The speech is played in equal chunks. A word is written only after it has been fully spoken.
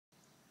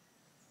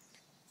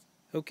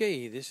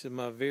Okay, this is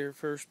my very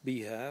first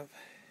beehive,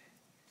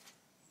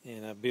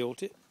 and I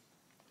built it,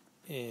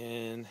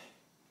 and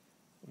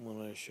I'm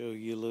going to show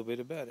you a little bit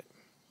about it.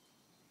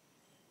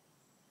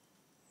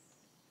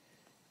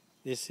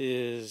 This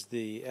is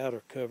the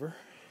outer cover,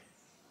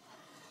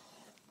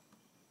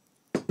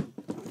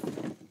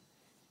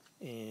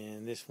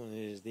 and this one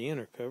is the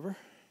inner cover.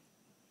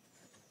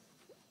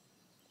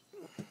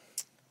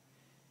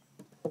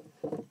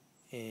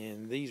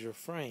 And these are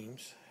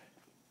frames,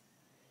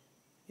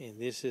 and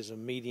this is a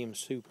medium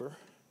super,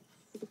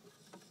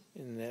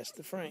 and that's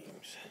the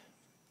frames.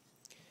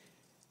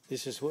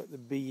 This is what the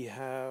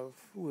beehive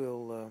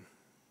will,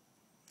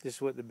 this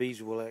is what the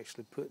bees will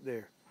actually put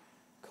their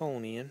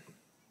comb in.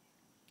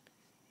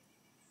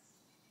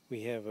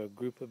 We have a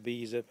group of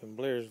bees up in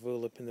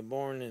Blairsville up in the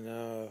barn, and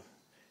I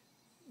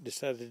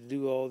decided to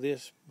do all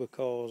this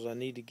because I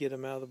need to get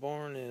them out of the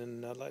barn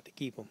and I'd like to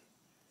keep them.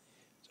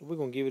 So we're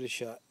going to give it a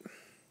shot.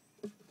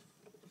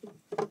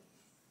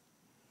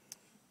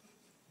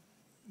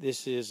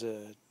 This is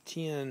a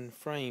 10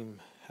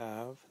 frame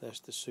hive. That's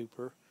the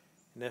super,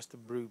 and that's the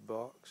brood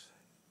box.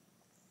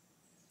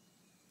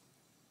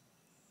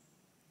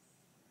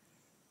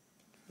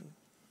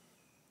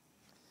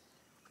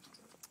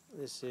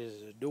 This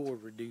is a door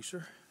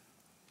reducer.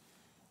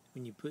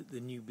 When you put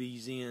the new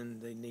bees in,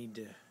 they need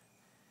to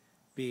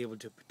be able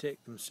to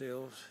protect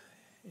themselves,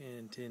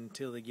 and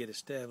until they get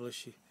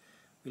established,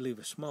 we leave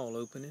a small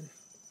opening.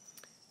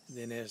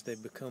 Then as they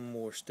become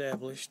more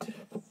established,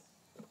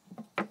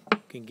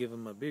 can give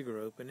them a bigger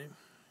opening,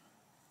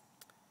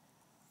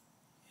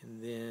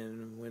 and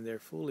then when they're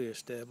fully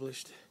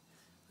established,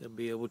 they'll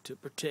be able to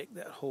protect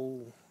that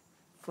whole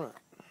front.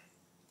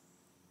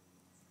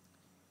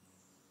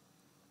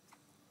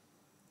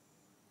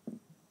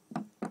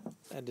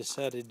 I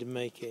decided to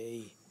make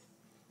a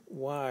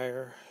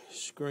wire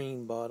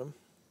screen bottom,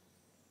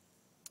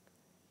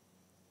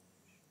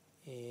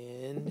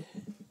 and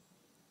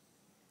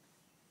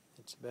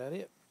that's about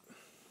it.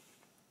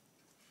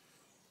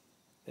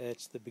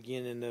 That's the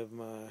beginning of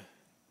my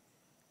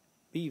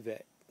bee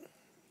vac.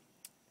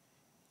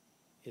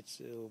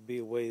 It'll be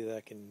a way that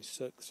I can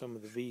suck some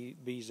of the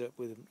bees up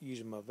with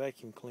using my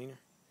vacuum cleaner,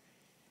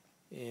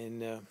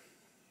 and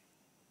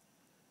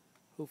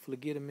hopefully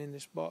get them in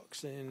this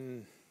box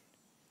and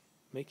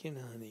making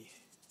honey.